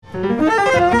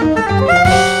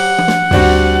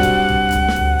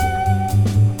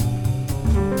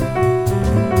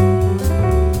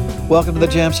Welcome to the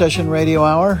Jam Session Radio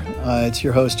Hour. It's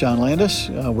your host, John Landis.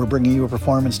 We're bringing you a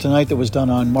performance tonight that was done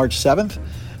on March 7th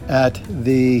at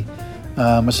the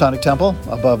Masonic Temple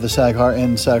above the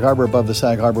in Sag Harbor, above the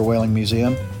Sag Harbor Whaling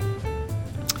Museum.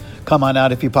 Come on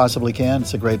out if you possibly can.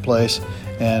 It's a great place,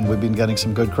 and we've been getting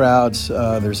some good crowds.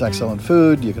 There's excellent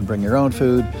food. You can bring your own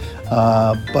food,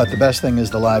 but the best thing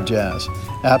is the live jazz.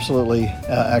 Absolutely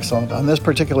excellent. On this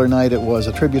particular night, it was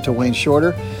a tribute to Wayne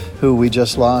Shorter, who we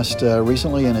just lost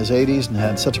recently in his 80s and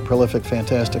had such a prolific,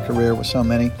 fantastic career with so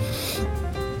many.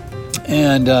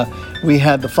 And we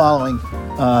had the following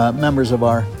members of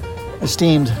our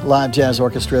esteemed live jazz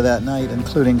orchestra that night,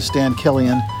 including Stan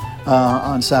Killian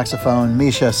on saxophone,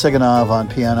 Misha Siganov on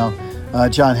piano,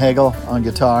 John Hagel on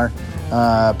guitar,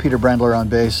 Peter Brendler on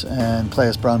bass, and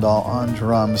Claes Brundall on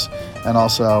drums, and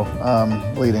also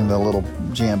leading the little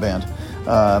jam band.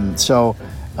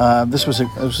 This was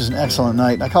an excellent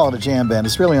night. I call it a jam band.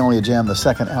 It's really only a jam the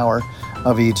second hour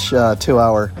of each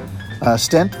 2-hour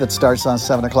stint that starts on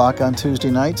 7 o'clock on Tuesday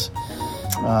nights.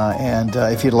 And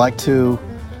if you'd like to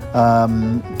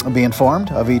be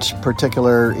informed of each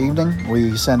particular evening,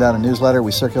 we send out a newsletter.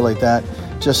 We circulate that.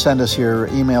 Just send us your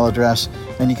email address,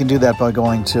 and you can do that by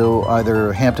going to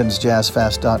either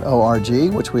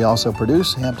hamptonsjazzfest.org, which we also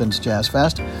produce, Hamptons Jazz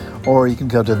Fest, or you can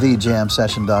go to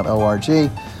thejamsession.org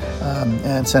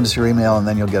and send us your email, and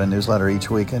then you'll get a newsletter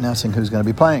each week announcing who's going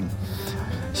to be playing.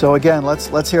 So again,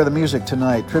 let's hear the music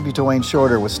tonight. Tribute to Wayne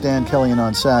Shorter with Stan Killian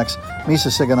on sax, Misha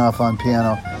Siganov on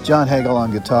piano, John Hagel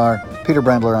on guitar, Peter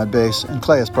Brendler on bass, and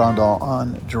Claes Brundall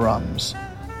on drums.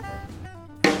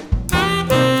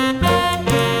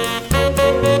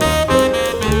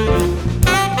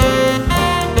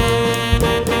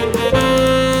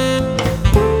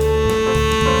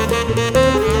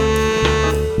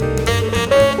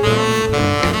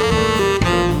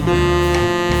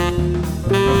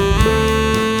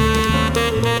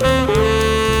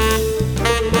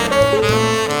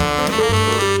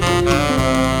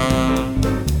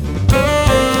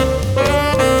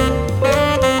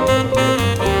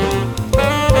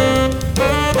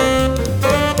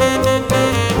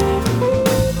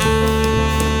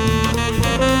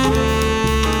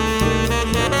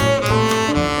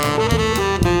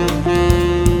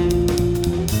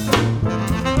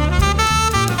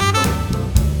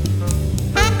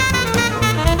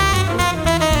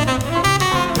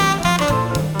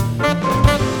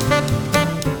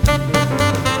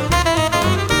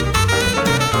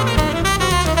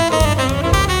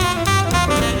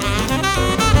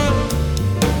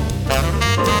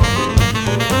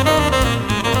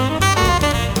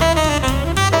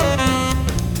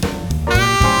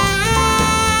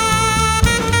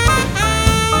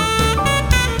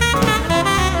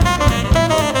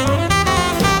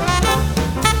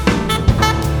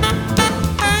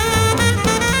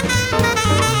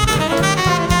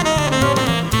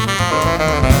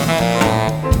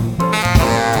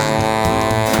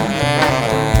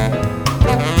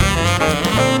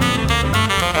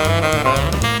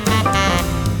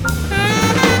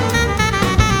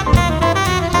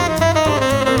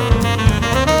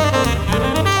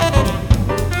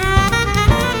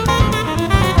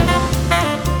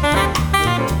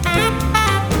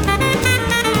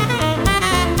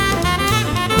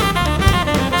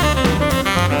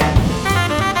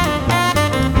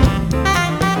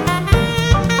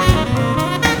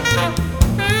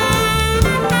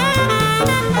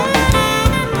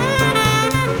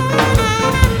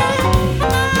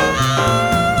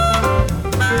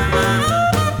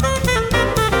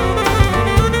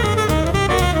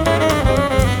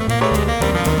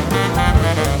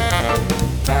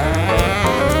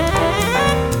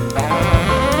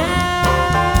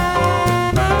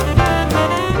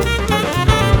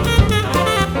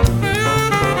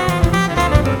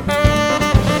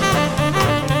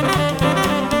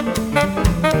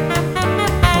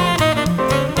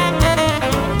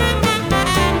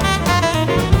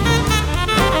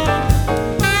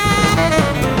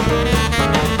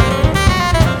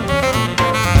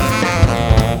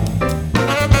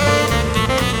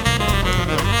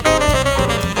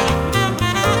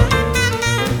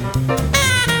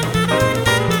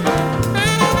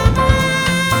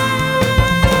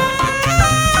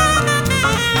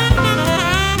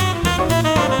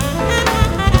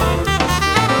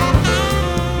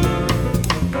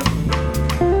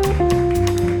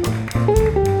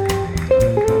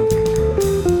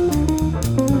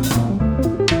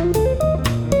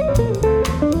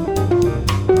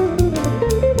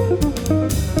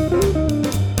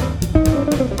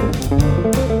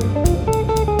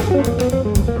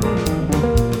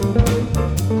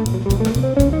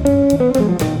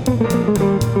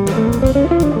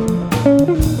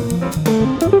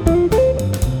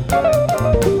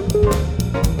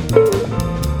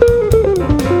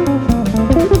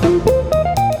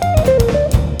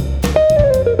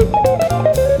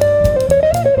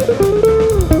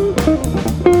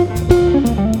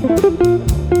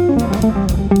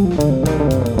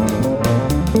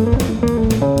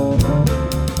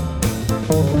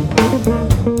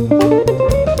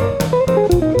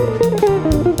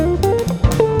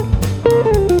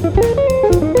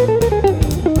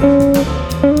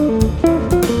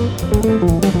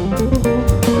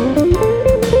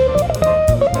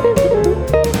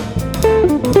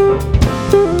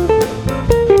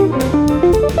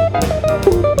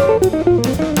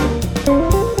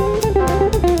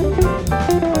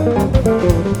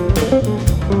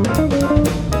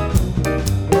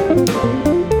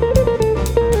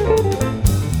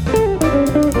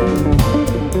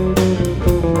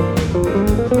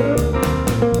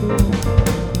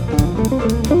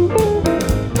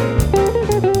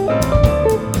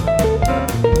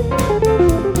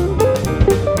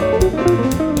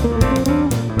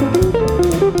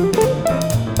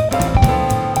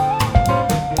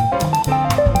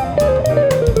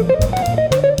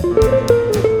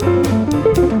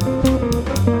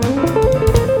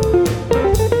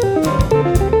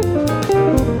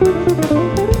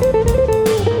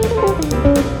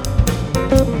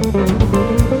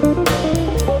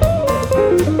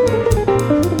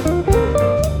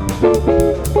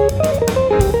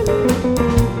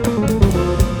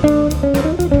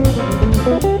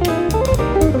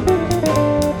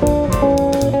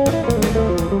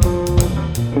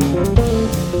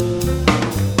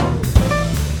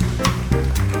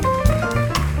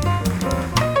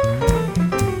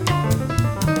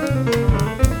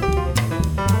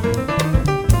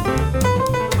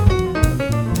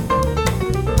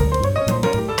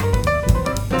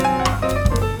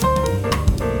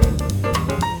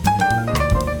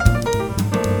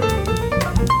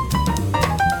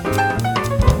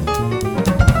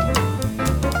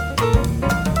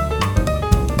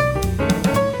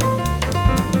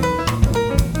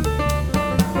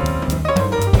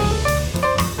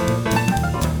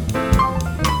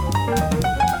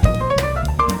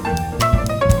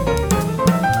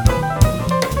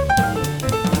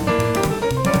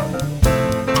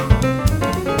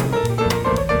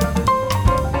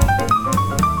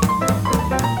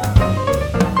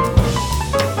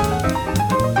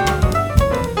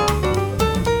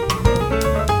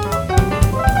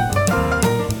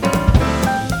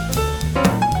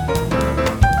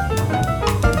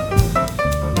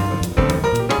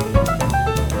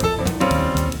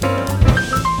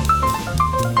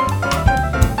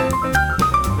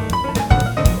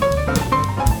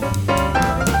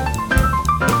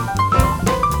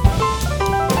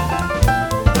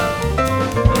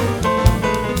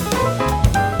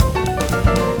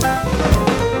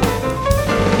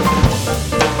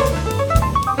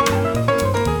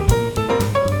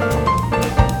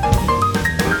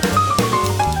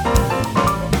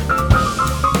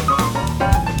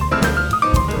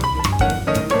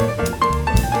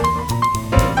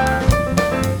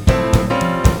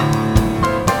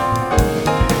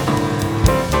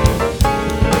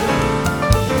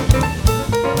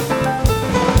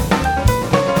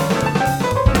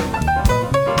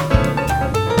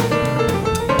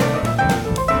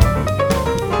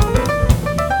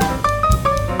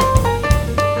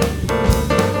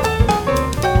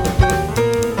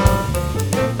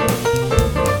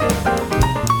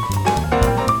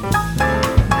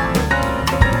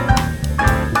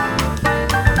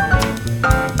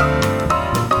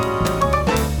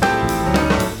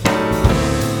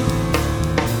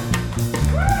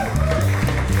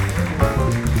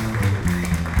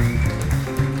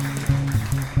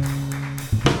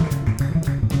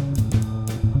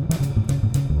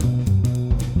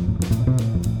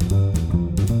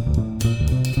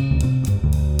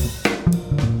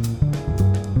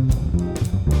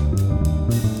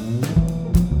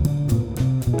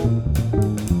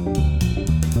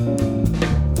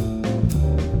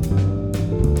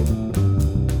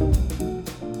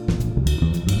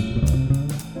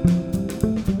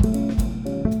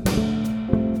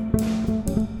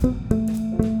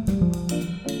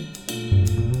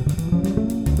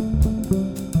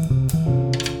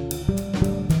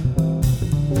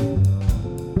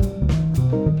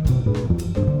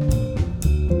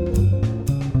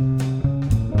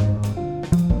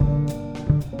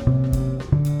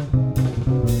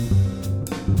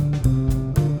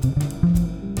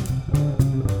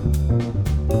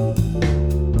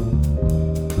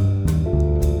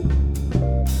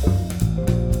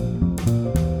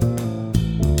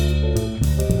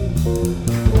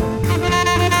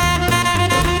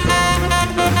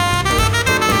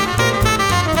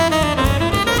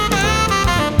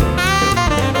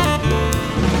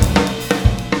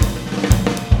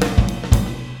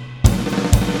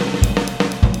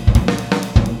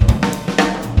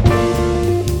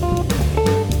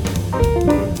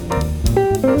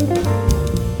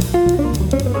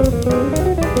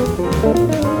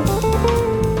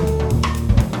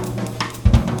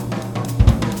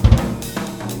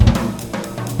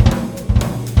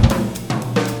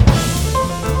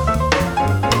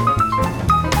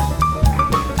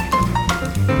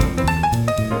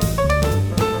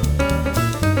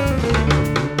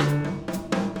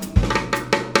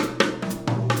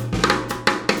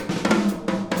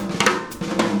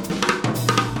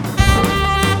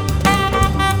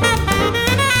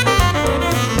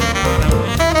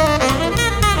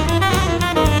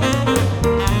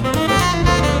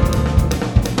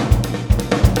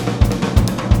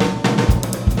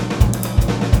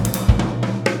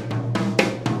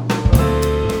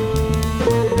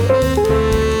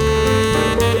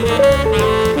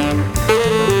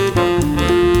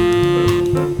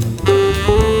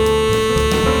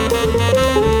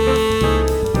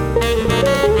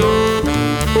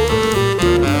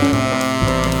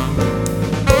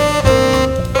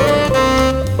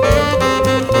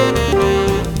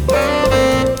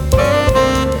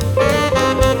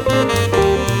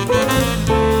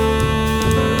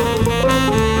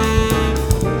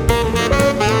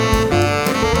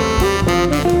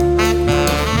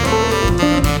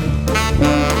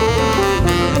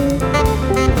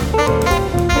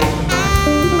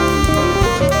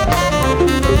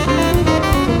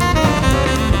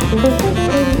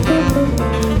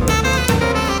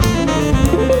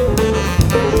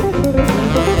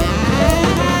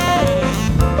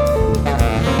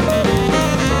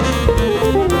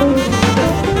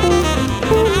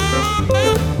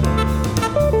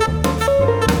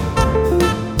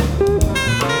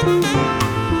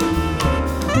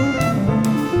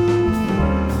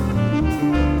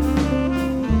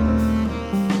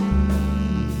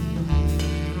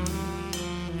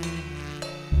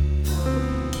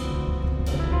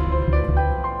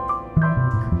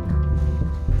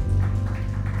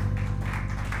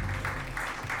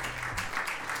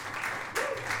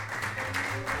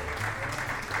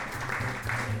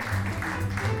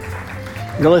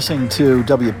 You're listening to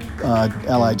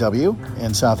WLIW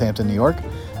in Southampton, New York,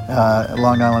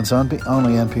 Long Island's only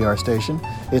NPR station.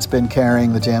 It's been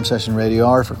carrying the Jam Session Radio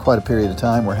Hour for quite a period of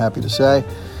time, we're happy to say.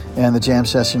 And the Jam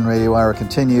Session Radio Hour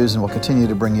continues and will continue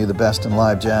to bring you the best in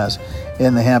live jazz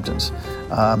in the Hamptons.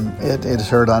 It is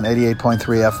heard on 88.3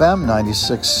 FM,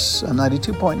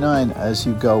 92.9 as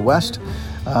you go west.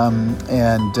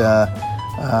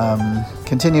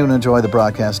 Continue to enjoy the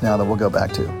broadcast now that we'll go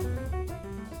back to.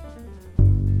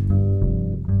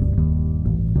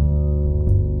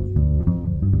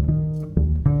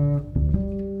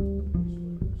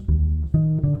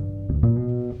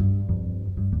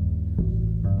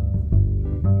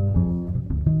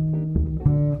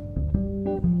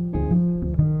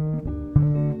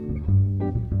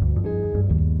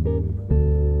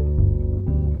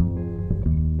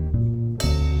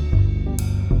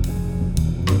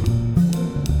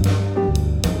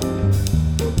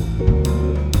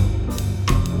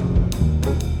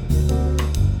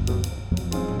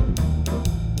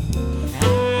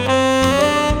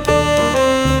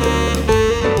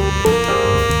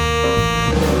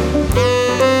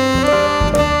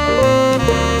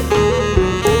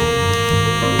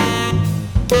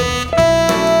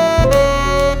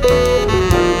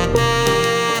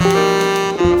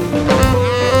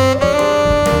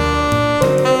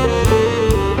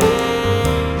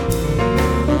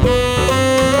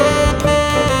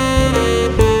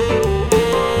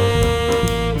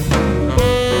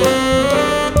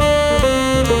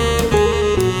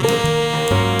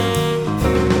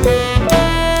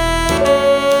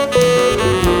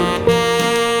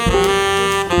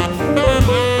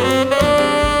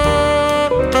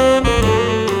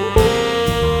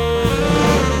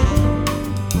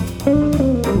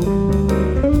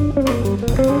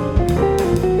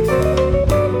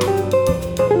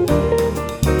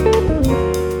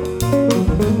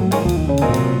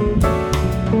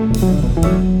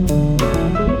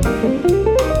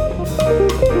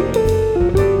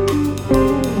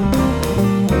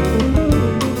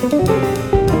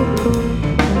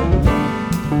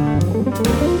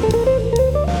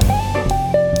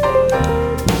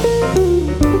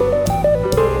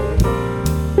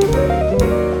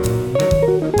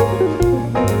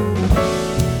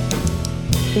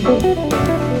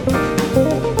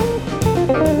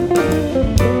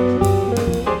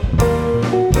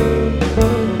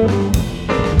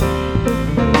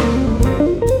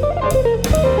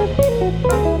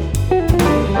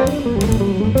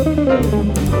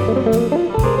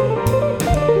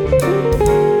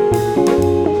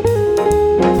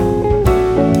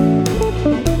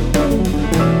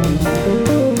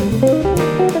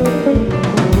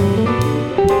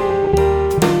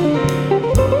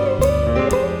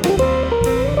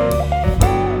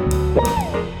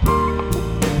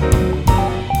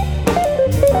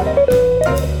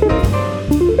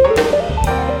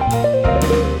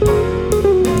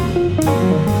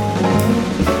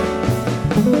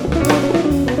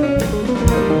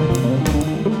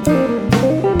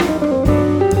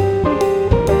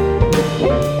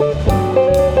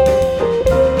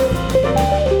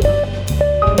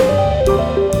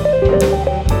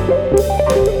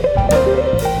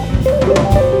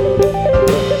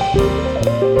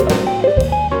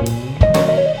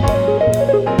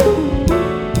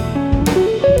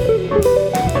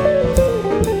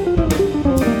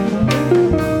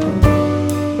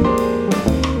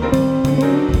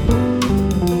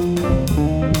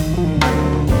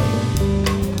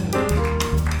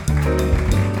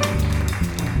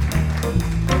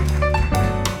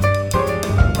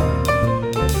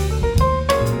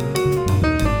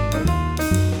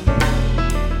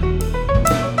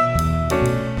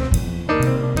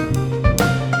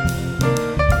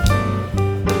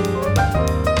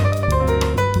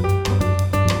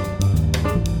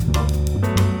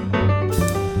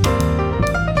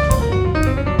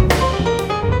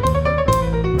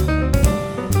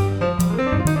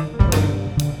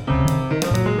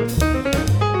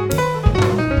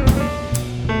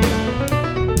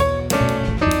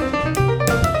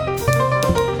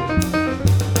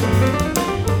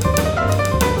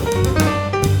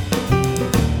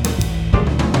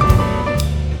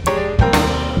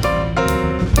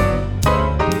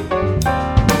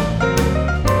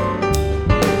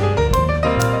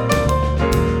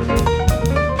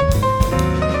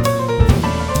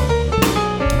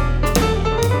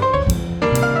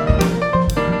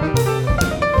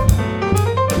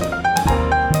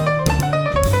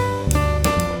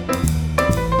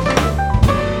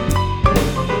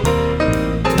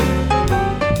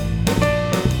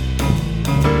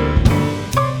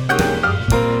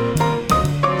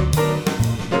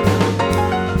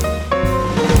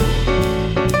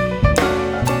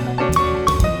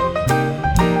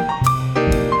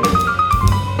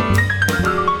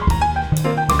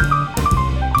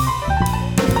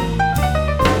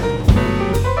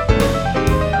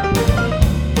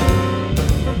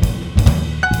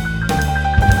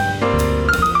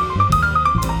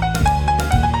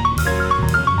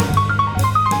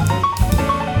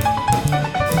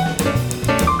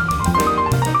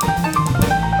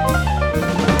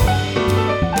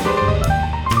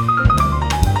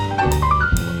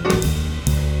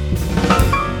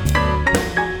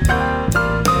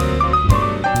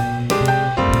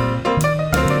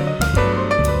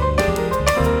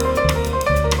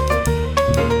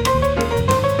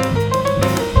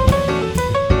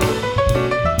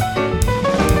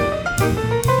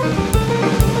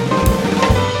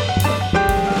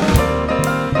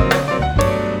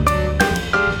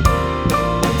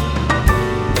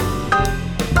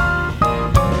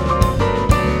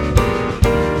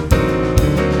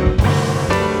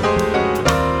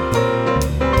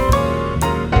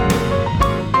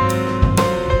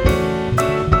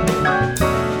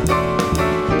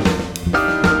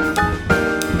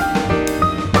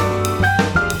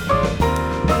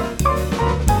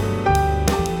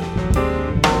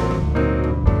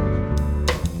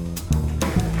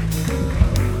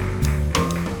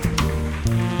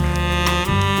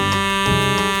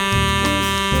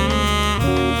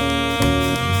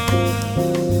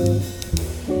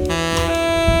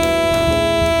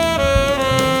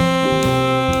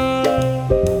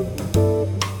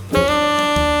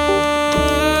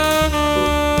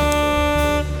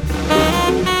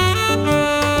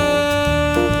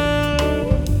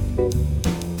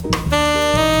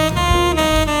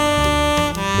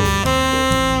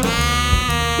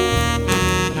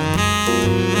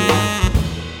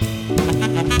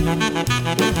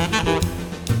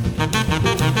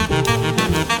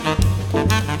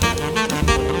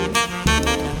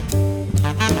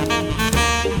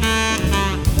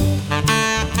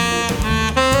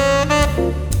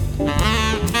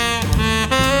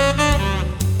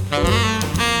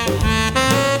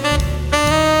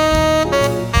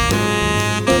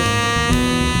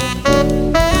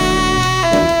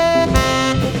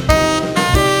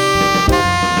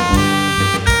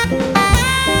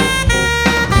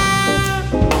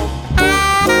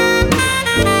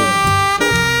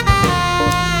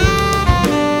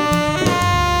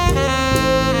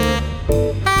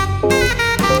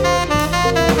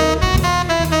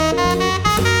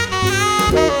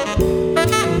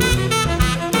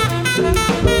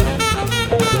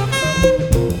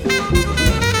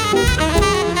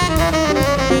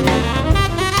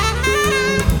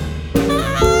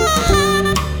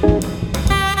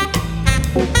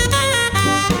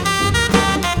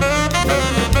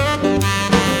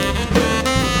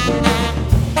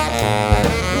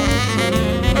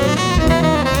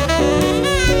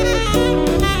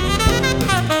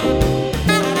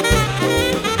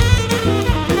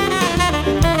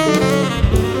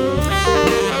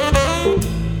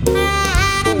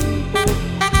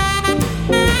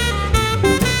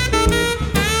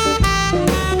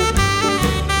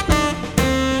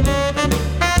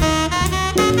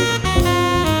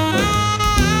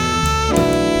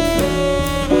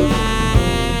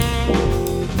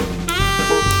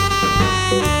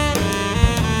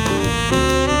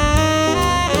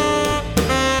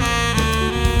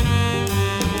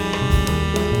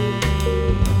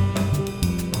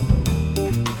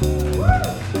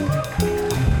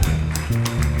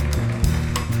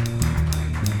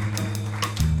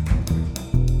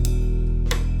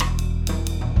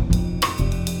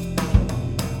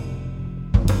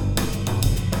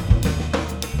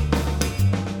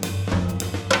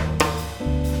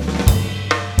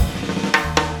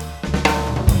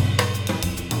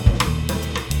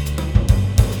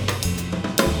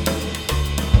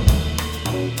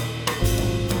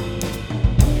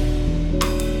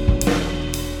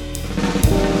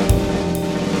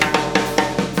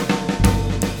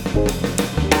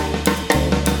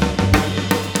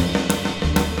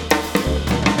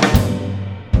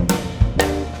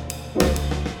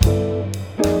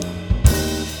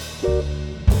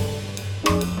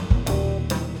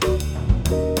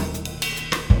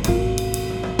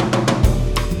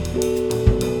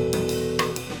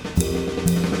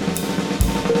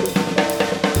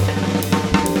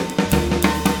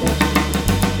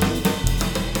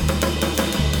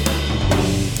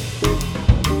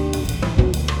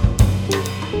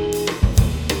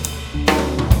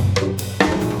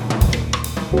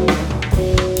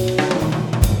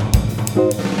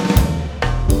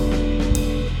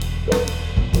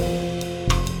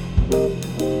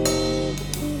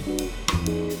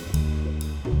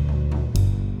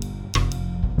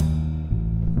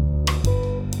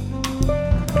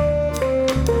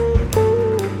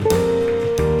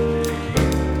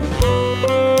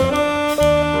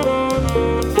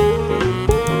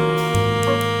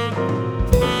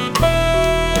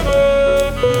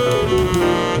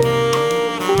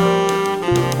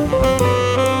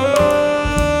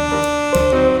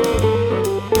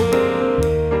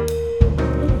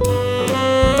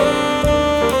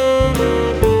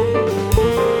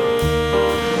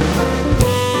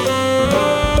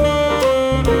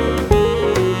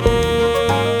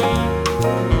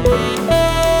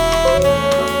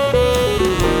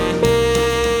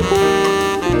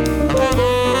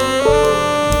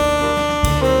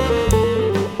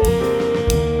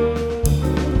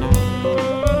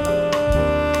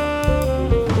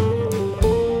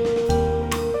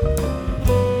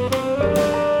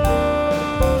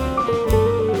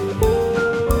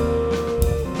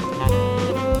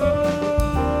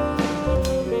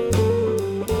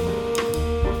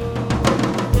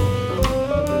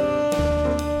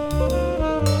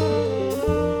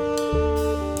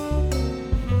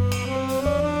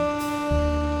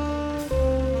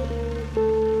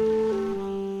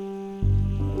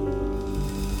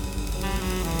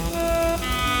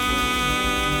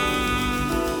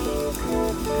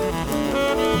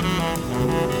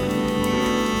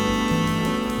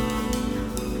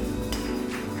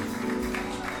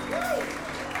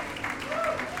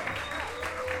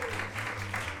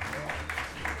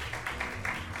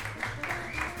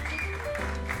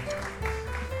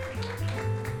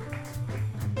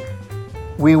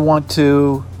 we want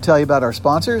to tell you about our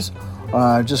sponsors,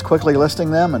 just quickly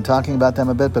listing them and talking about them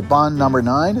a bit. But Bond Number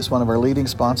 9 is one of our leading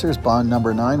sponsors, Bond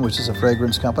Number 9, which is a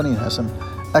fragrance company and has some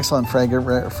excellent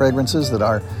fragrances that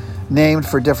are named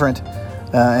for different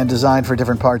and designed for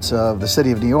different parts of the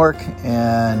city of New York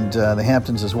and the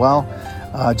Hamptons as well.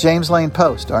 James Lane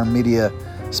Post, our media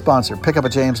sponsor. Pick up a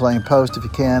James Lane Post if you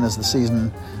can as the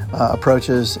season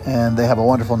approaches, and they have a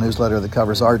wonderful newsletter that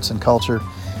covers arts and culture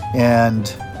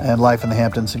and life in the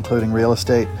Hamptons, including real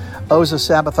estate. Oza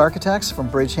Sabbath Architects from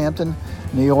Bridgehampton,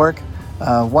 New York.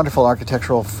 Wonderful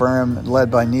architectural firm led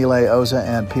by Nile Oza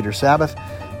and Peter Sabbath.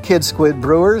 Kid Squid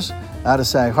Brewers out of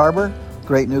Sag Harbor.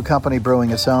 Great new company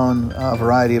brewing its own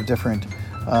variety of different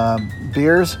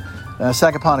beers.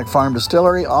 Sagaponic Farm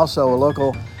Distillery, also a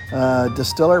local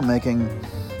distiller making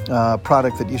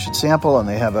product that you should sample, and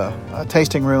they have a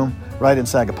tasting room right in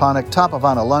Sagaponic. Top of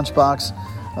On a Lunchbox,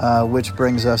 which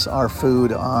brings us our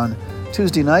food on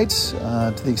Tuesday nights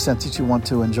to the extent that you want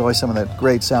to enjoy some of that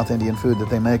great South Indian food that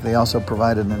they make. They also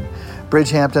provide it in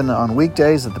Bridgehampton on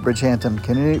weekdays at the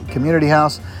Bridgehampton Community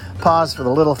House. Pause for the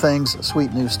Little Things, a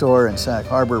sweet new store in Sag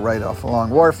Harbor right off the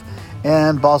Long Wharf.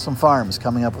 And Balsam Farms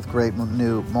coming up with great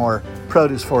new, more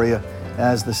produce for you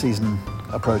as the season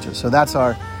approaches. So that's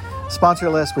our sponsor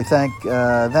list. We thank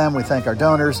them. We thank our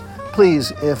donors.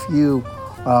 Please, if you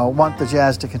want the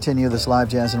jazz to continue, this live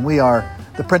jazz, and we are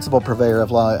the principal purveyor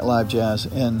of live jazz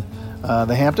in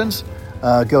the Hamptons,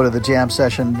 go to the jam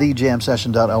session,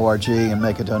 thejamsession.org, and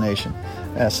make a donation.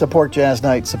 Support Jazz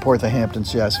Night, support the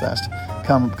Hamptons Jazz Fest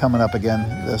coming up again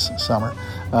this summer.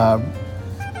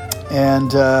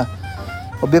 And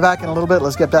we'll be back in a little bit.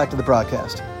 Let's get back to the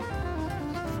broadcast.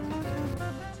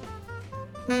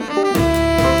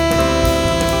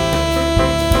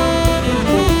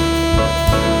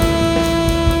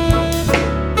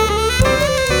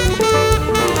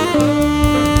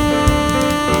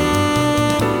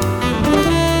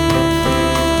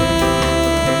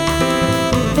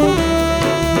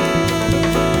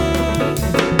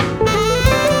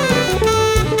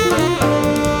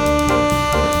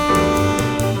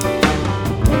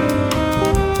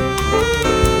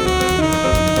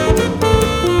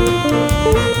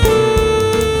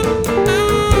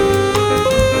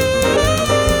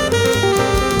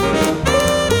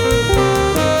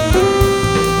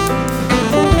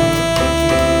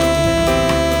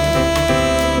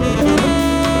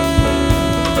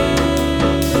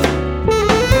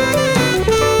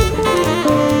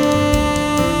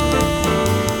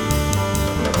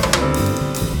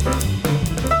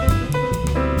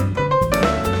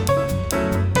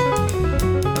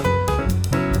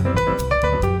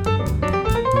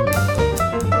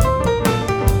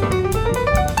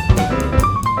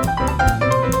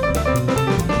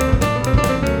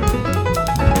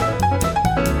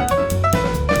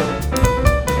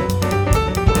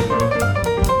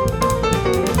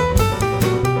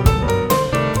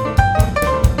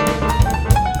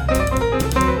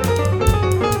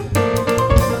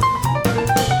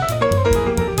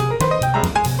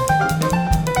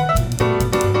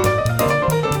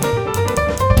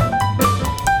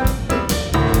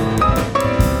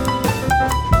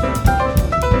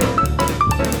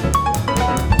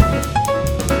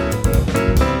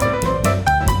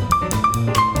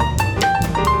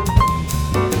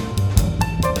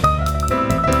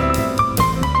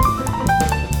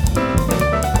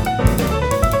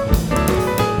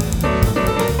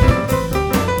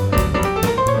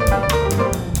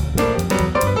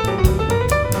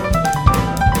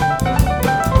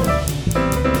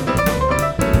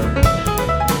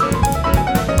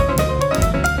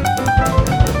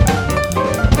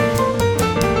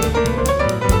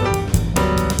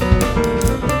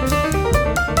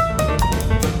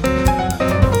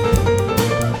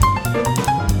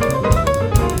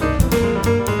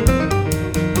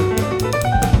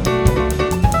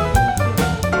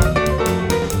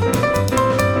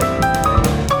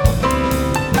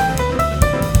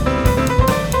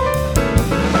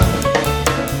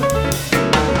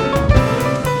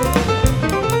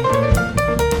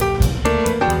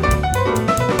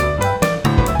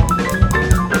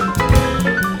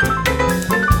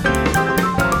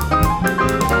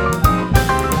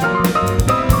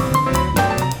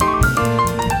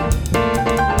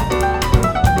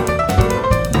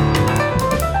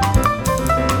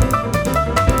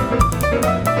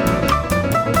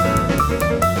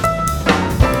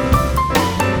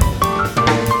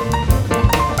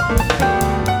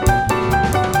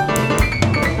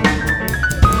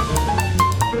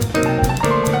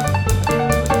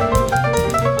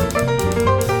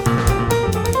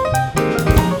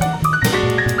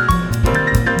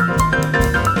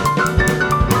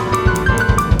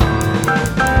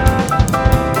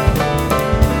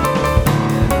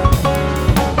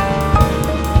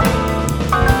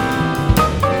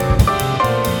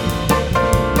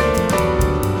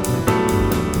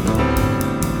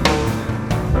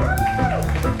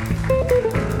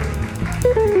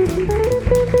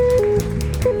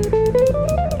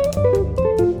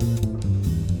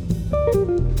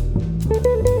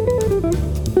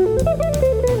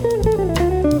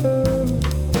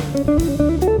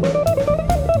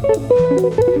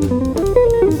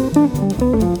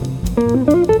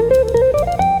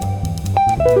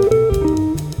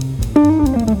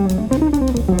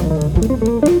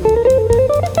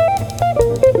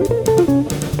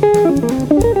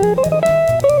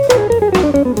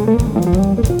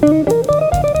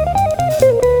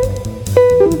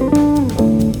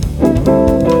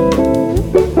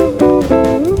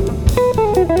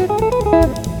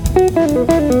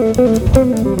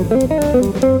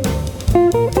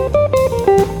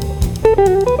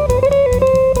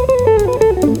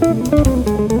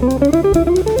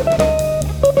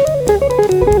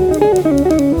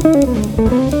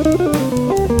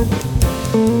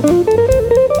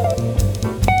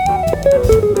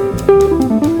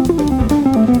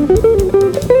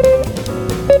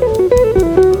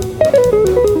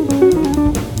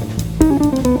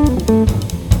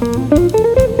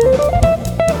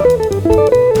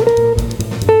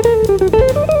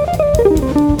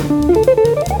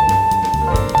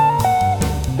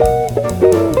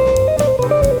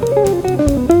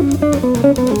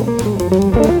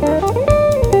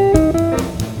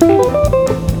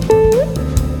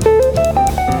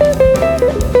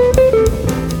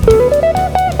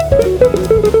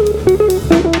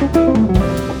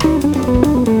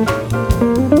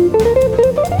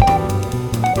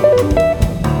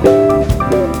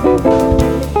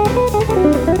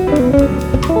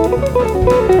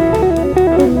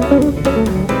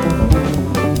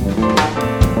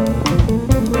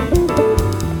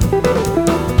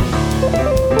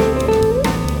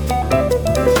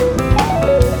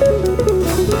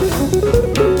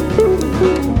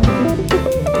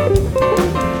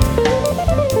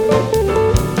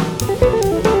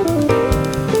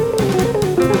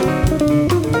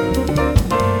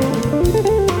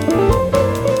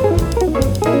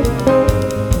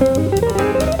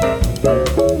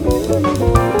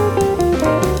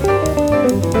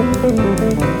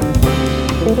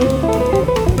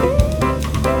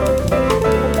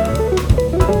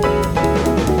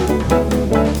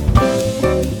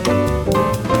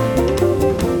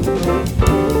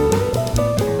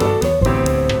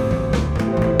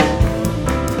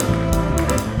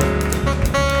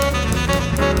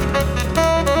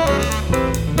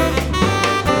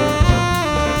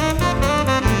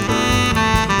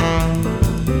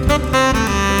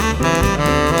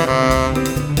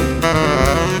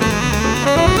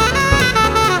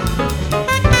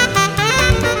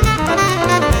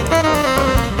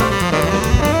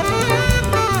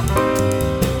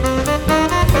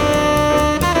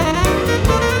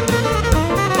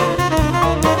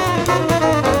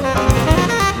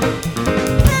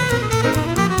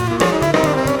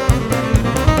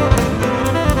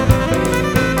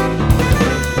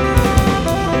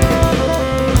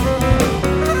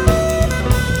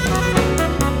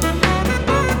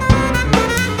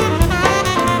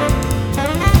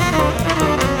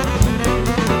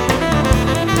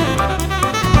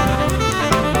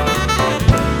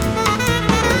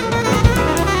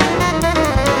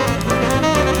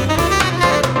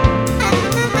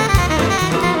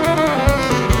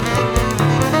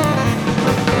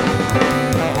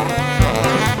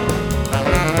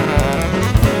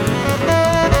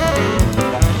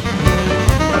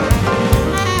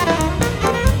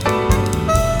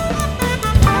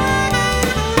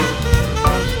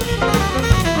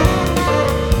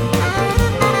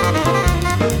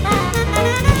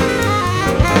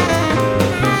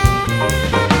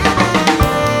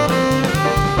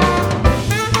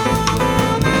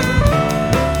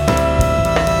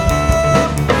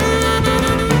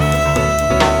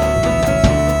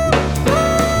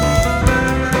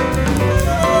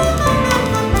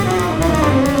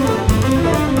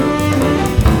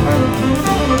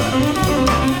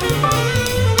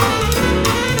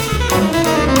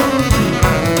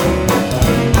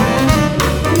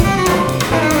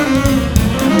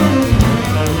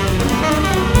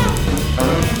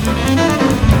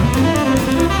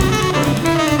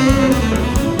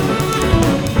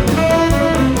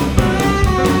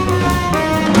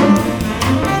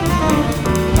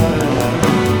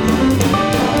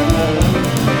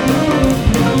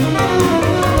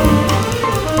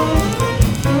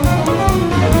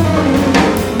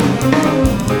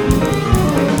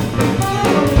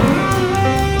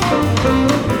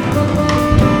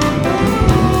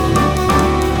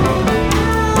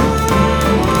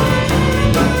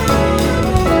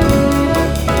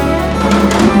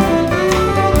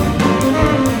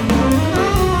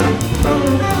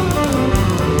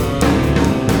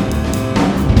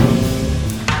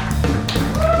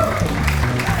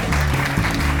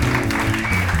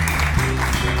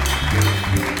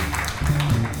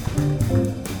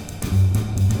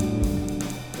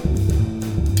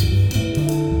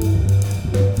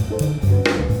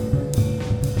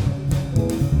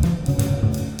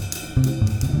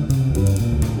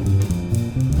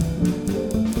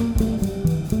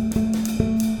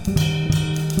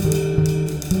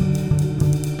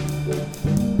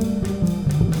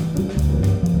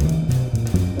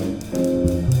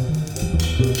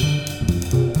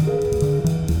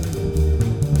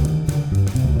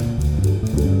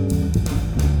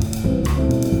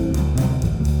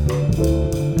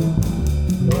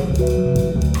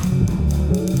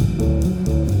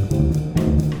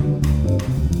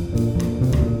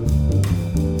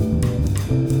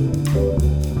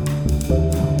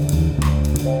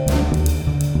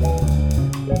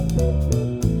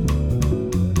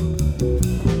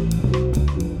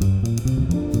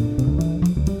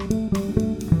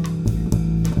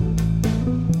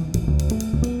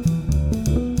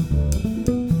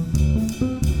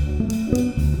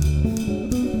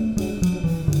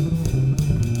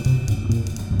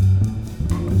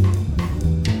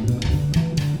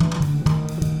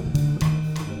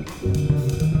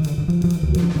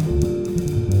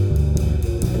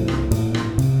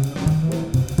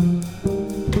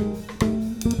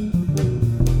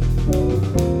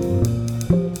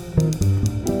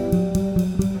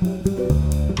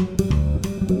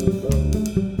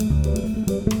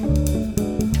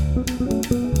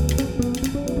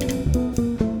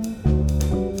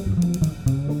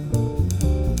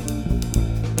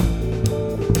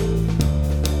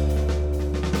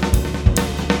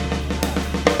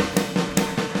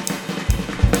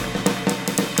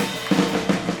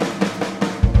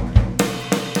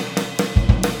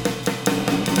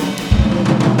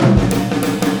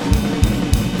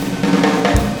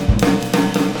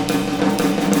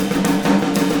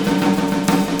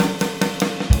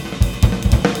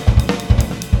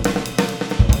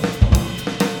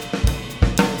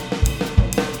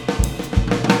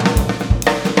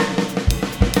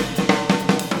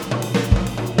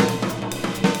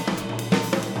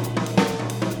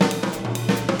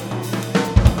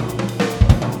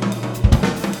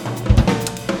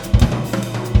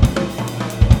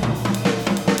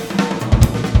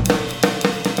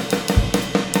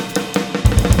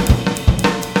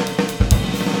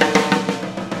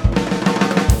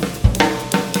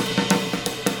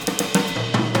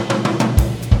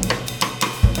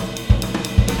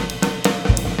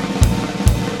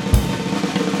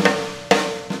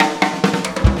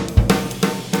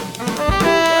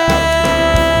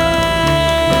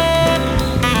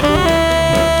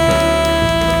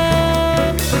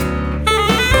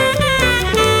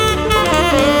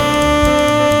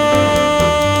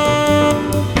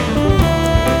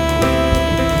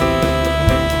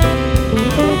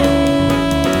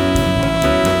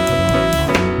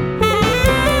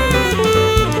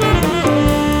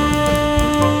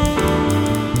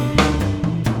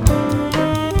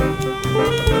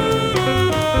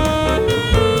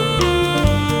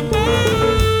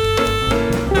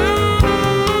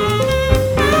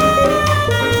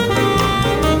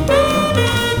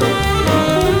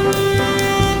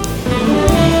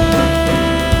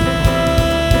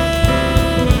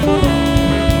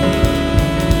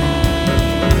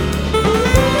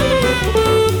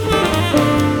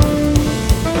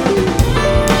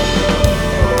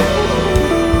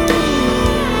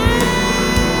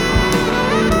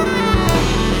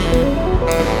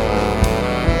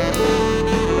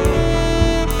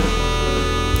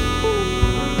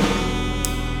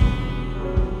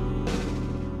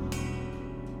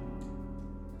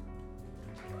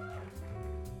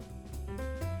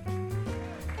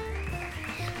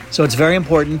 So it's very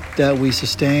important that we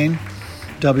sustain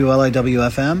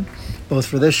WLIW-FM, both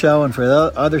for this show and for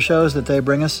the other shows that they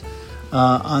bring us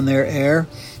on their air.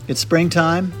 It's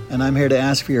springtime, and I'm here to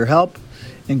ask for your help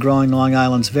in growing Long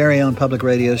Island's very own public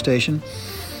radio station.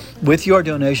 With your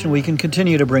donation, we can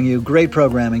continue to bring you great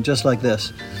programming just like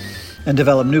this and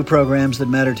develop new programs that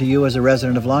matter to you as a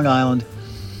resident of Long Island,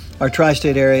 our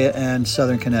tri-state area, and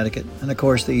southern Connecticut, and of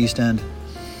course the East End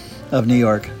of New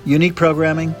York. Unique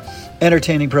programming,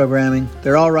 entertaining programming,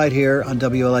 they're all right here on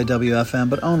WLIW-FM,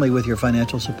 but only with your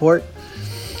financial support.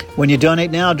 When you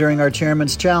donate now during our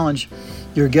Chairman's Challenge,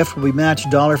 your gift will be matched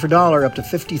dollar for dollar up to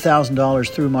 $50,000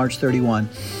 through March 31.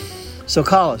 So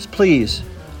call us, please,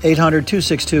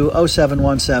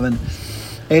 800-262-0717,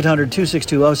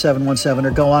 800-262-0717,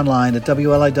 or go online at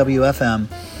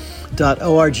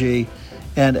WLIWFM.org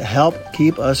and help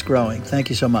keep us growing. Thank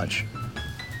you so much.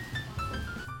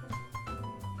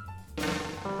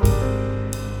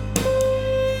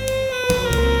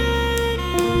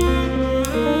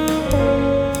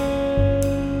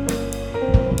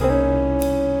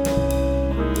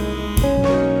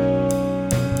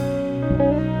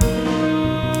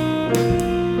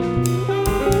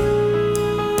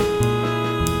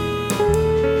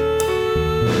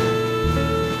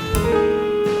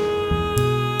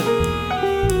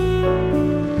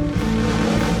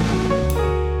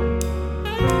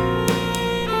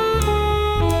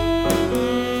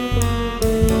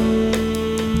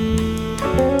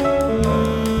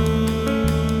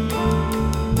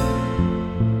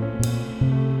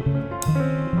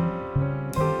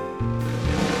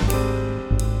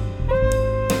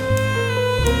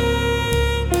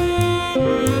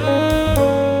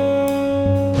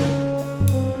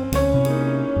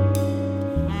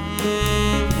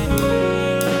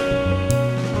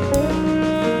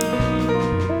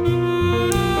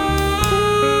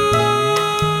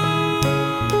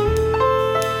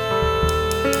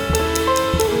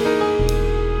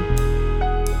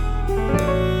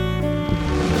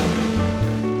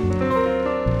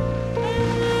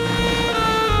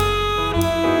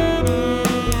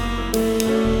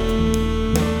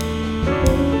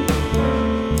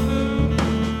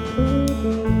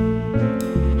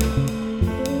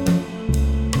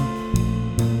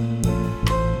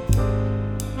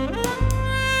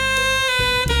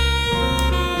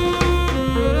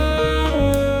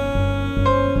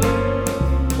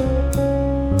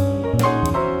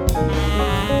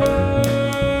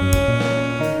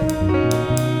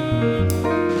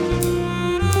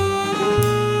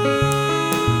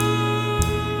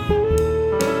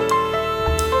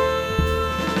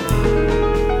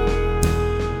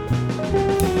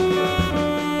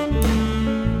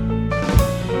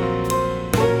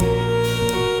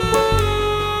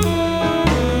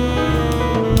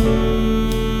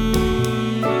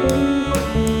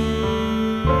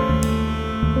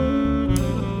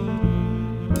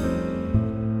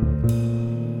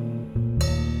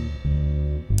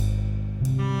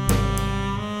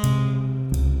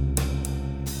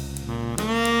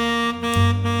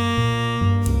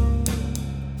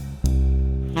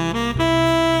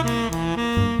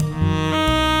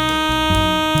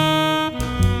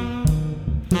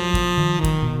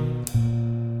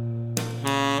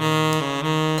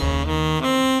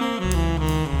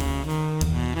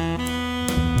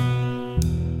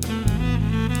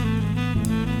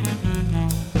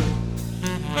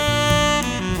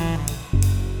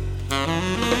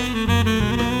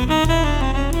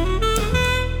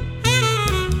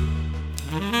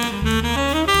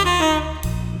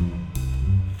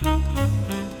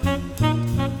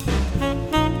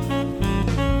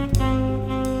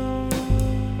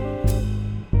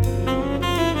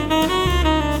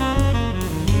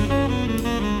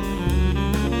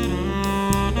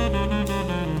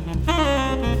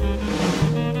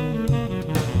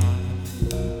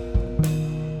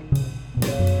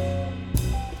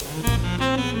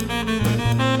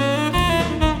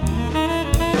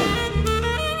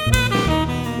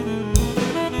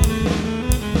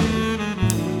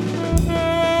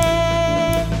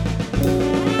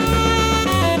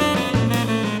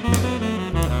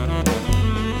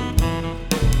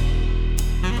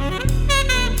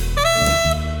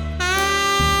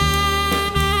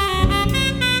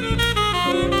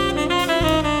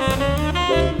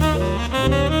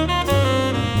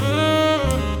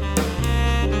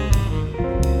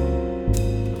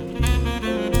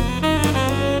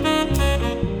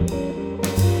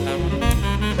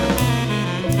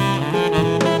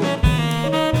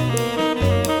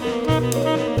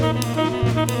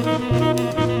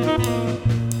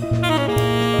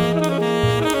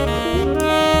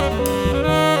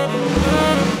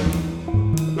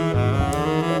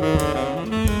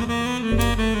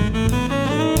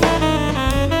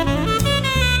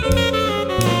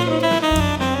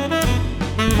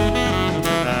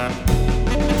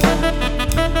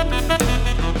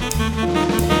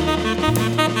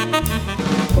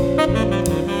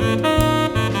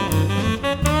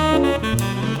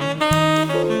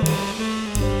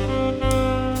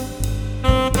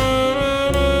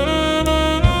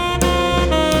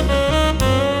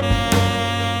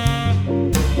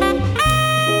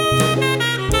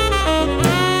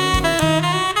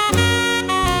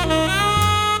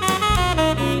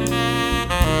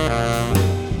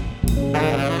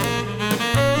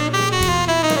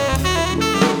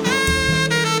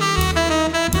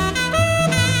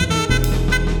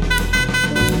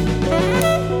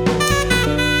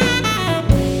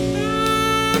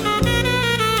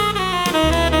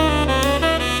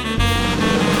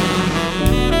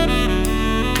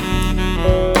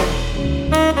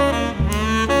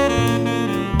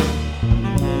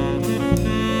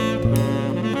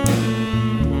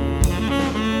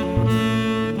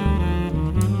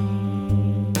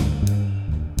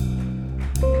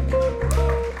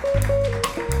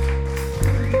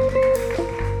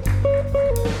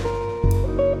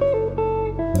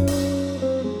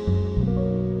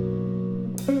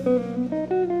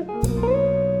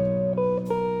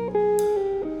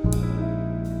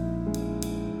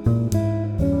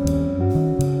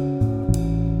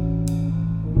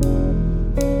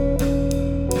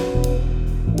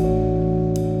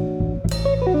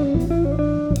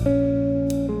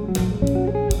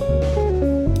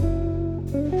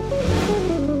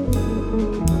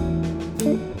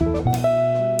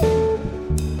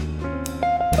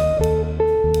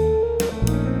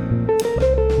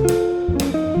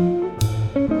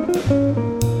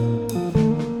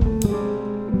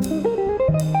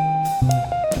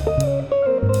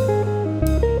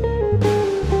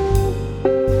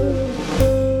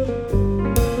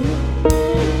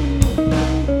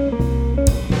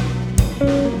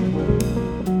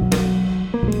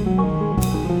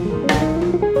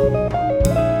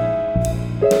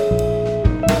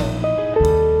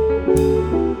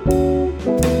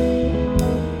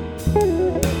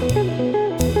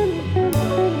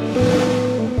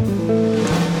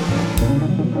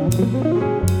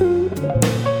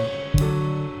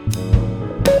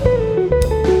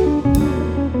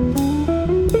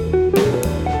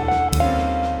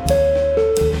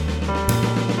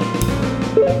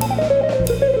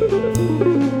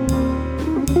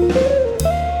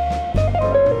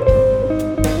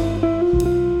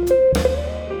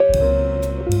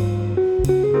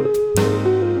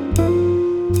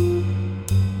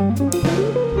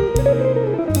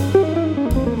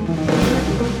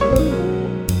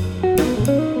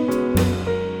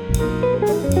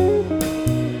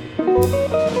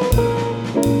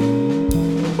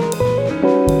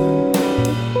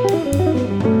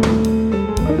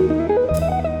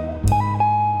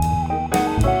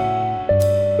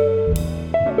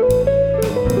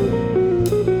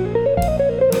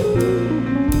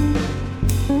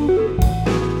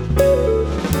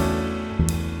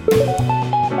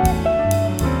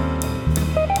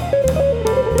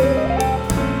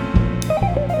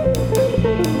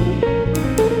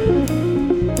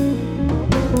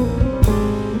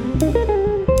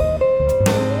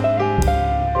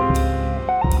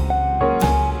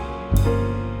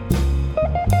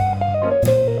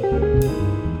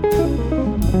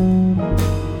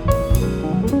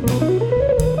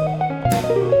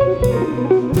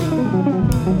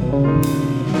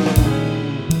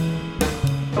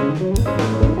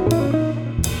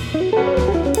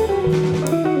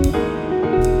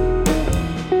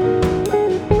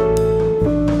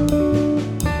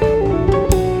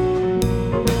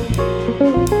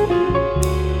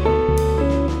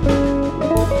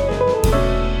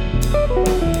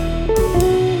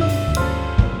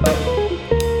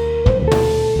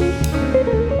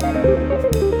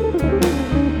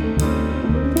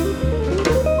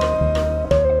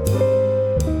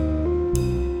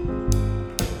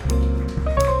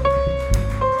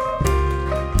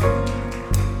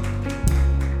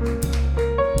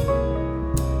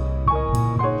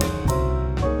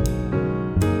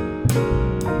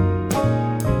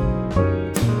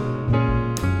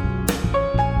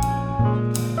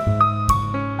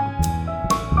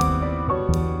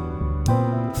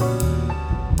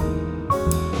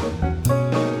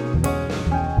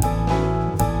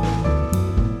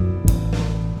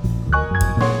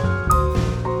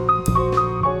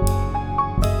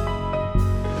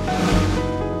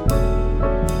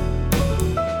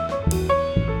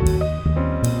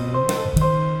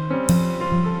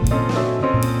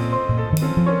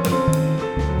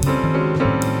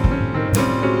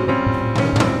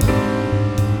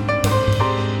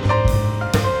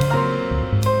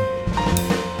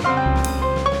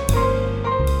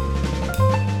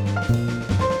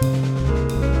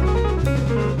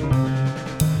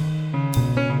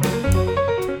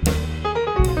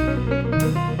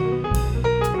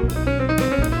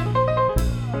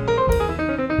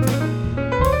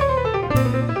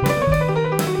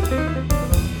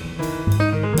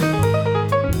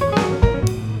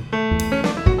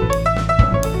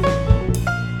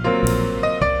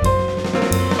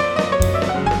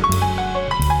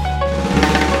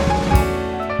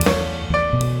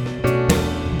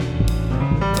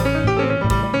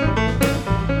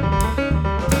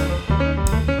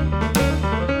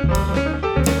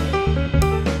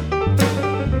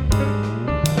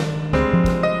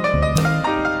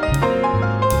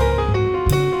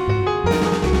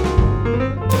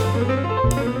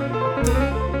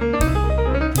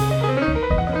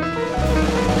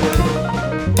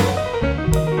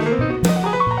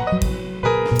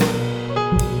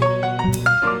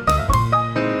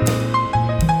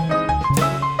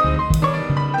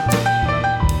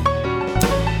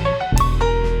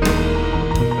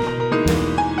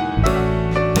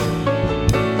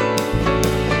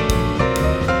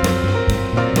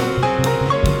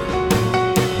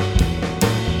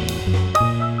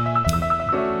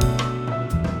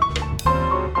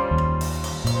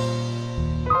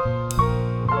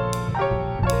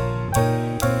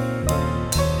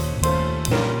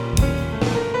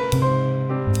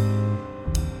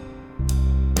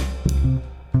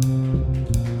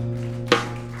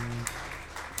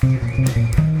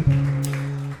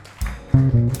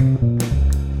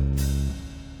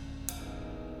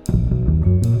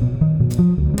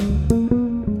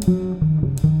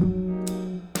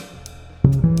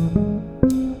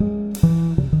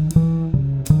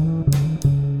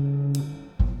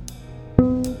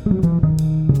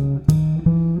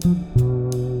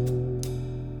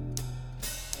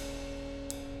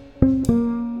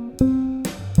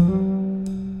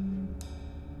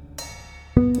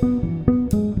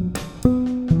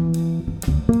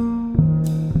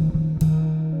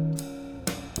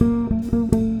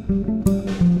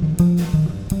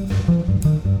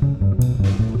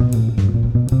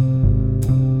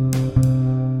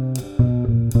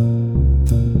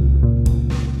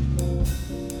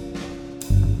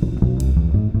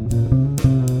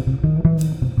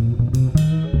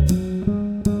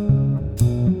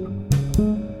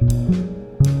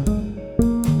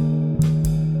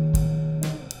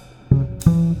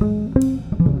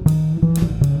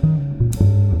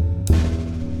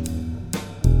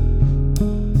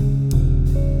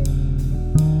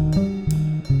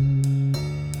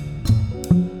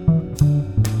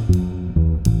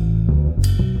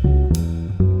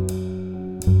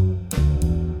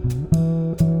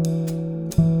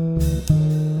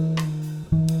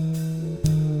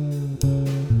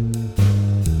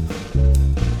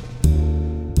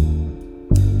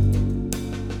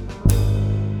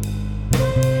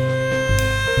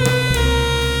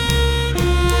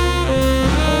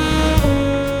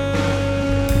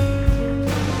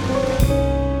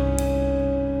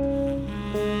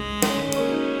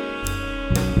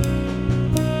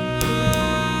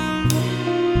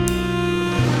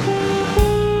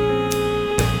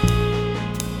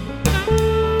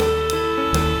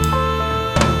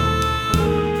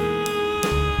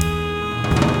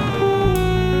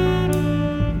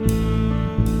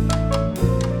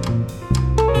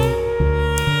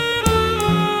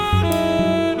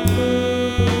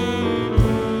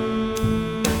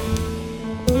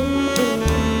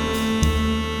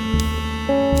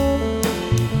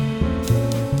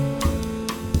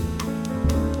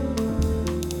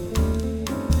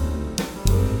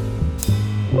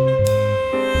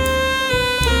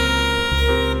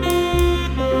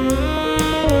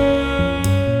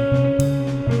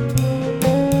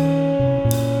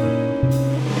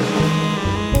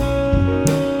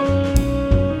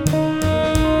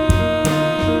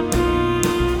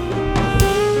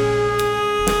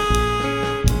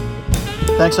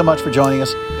 Thanks so much for joining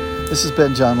us. This has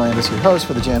been John Landis, your host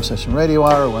for the Jam Session Radio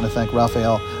Hour. I want to thank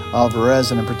Rafael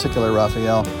Alvarez, and in particular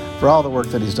Rafael, for all the work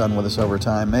that he's done with us over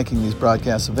time, making these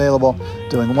broadcasts available,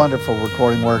 doing wonderful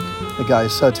recording work. The guy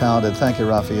is so talented. Thank you,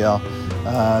 Rafael.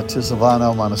 To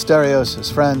Silvano Monasterios, his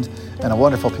friend, and a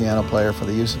wonderful piano player, for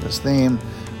the use of his theme.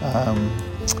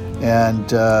 And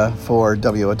for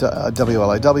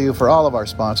WLIW, for all of our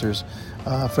sponsors,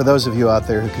 for those of you out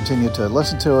there who continue to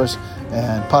listen to us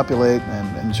and populate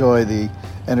and enjoy the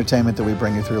entertainment that we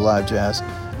bring you through live jazz,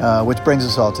 which brings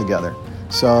us all together.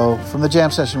 So from the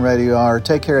Jam Session Radio Hour,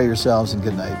 take care of yourselves and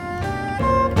good night.